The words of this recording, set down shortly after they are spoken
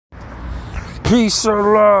Peace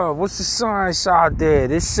and love. What's the science out there?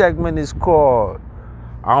 This segment is called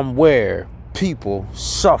I'm Where People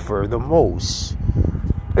Suffer the Most.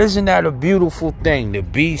 Isn't that a beautiful thing to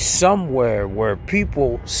be somewhere where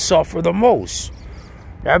people suffer the most?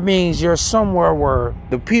 That means you're somewhere where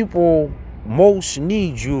the people most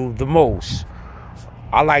need you the most.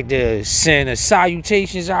 I like to send a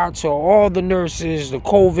salutations out to all the nurses, the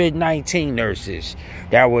COVID-19 nurses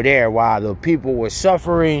that were there while the people were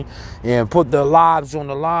suffering and put their lives on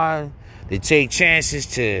the line to take chances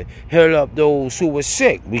to heal up those who were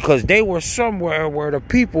sick because they were somewhere where the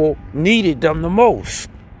people needed them the most.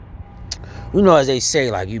 You know, as they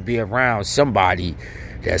say, like you be around somebody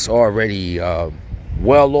that's already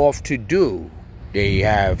well off to do. They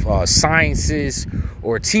have sciences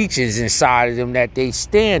or teachings inside of them that they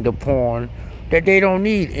stand upon, that they don't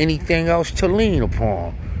need anything else to lean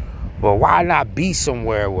upon. But why not be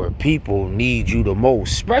somewhere where people need you the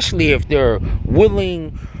most, especially if they're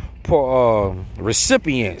willing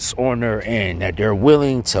recipients on their end, that they're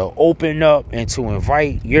willing to open up and to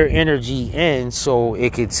invite your energy in so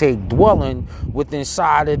it can take dwelling within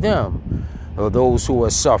inside of them. Or those who are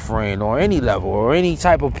suffering or any level or any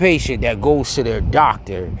type of patient that goes to their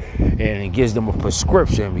doctor and gives them a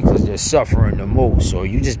prescription because they're suffering the most. Or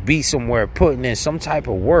you just be somewhere putting in some type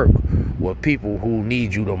of work with people who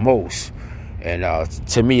need you the most. And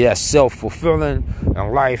to me, that's self-fulfilling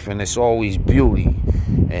in life, and it's always beauty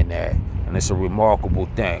in that. And it's a remarkable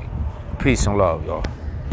thing. Peace and love, y'all.